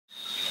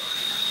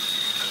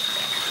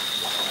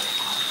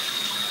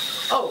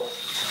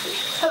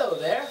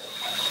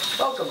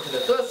welcome to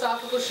the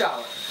Philosophical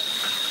Shower.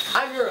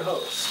 I'm your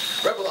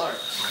host, Rebel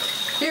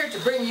Arms, here to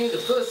bring you the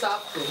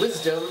philosophical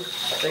wisdom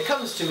that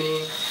comes to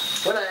me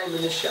when I am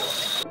in the shower.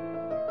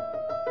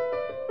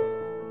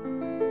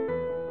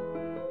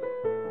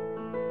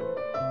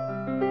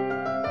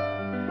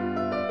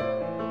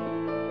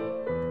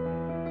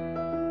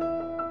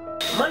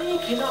 Money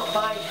cannot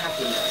buy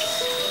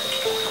happiness,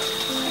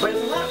 but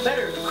it's a lot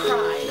better to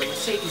cry in a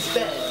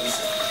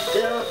Mercedes-Benz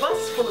than on a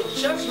bus full of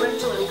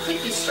judgmental and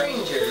creepy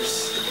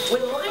strangers.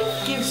 When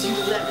life gives you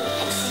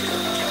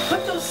lemons,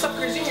 put those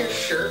suckers in your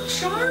shirt,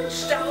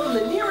 charge down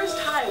the nearest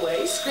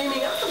highway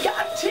screaming, "I've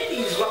got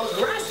titties," while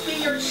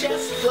grasping your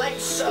chest like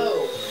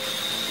so.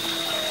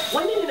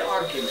 When in an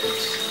argument,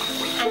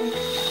 and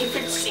if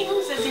it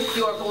seems as if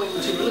you're going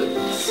to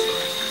lose,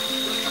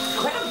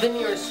 grab the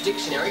nearest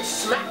dictionary,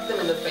 smack them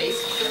in the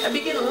face, and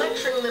begin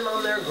lecturing them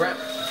on their grammar.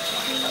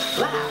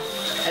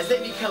 Laugh as they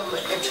become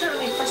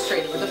eternally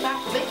frustrated with the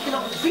fact that they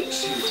cannot beat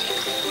you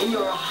in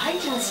your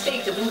heightened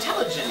state of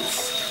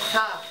intelligence.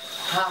 Ha,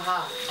 ha,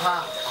 ha,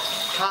 ha,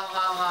 ha,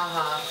 ha, ha,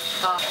 ha,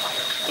 ha.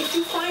 If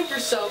you find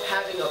yourself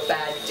having a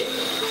bad day,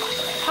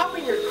 hop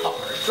in your car,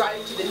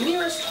 drive to the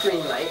nearest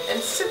green light,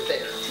 and sit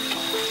there.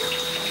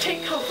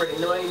 Take comfort in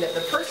knowing that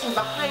the person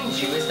behind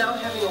you is now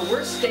having a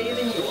worse day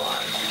than you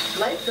are.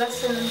 Life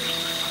lesson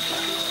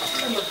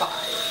number 5.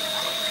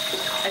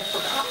 I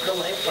forgot the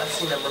life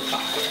lesson number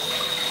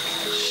 5.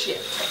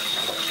 Shit.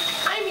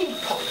 I mean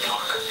punk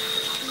talk.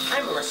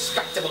 I'm a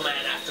respectable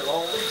man after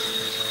all.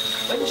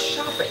 When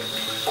shopping,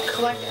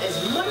 collect as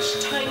much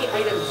tiny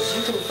items as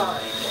you can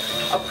find.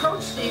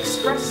 Approach the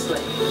express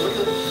lane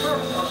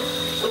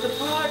with a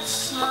broad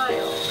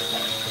smile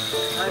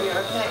on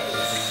your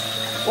face.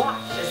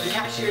 Watch as the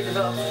cashier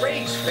develops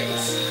rage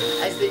face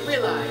as they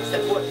realize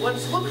that what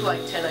once looked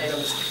like 10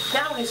 items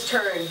now has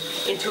turned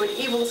into an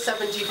evil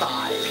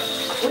 75.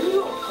 When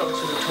you approach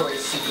a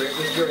Victoria's Secret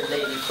with your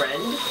lady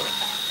friend,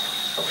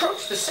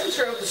 approach the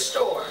center of the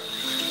store.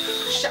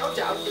 Shout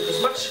out with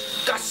as much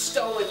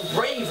gusto and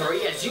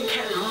bravery as you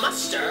can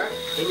muster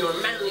in your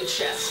manly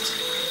chest.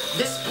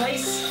 This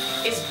place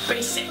is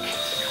basic.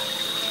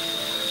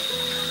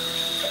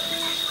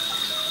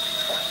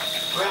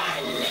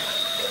 Run.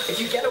 If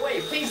you get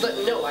away, please let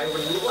me know. I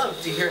would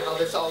love to hear how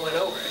this all went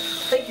over.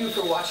 Thank you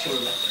for watching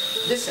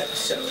this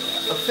episode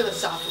of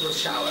Philosophical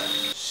Shower.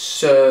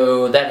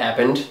 So that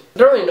happened. I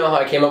don't really know how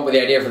I came up with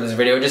the idea for this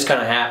video. It just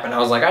kind of happened. I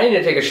was like, I need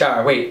to take a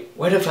shower. Wait,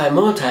 what if I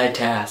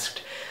multitasked?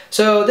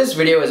 So this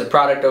video is a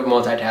product of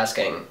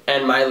multitasking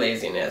and my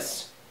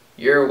laziness.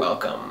 You're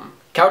welcome.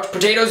 Couch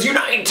potatoes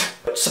unite!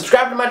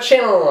 Subscribe to my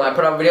channel. I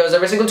put out videos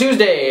every single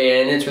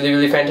Tuesday and it's really,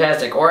 really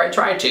fantastic. Or I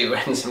try to,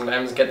 and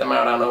sometimes get them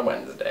out on a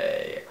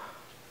Wednesday.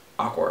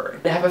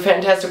 Awkward. Have a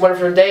fantastic,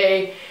 wonderful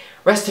day.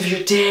 Rest of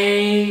your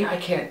day. I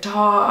can't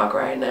talk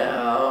right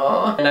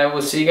now. And I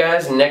will see you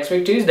guys next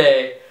week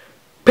Tuesday.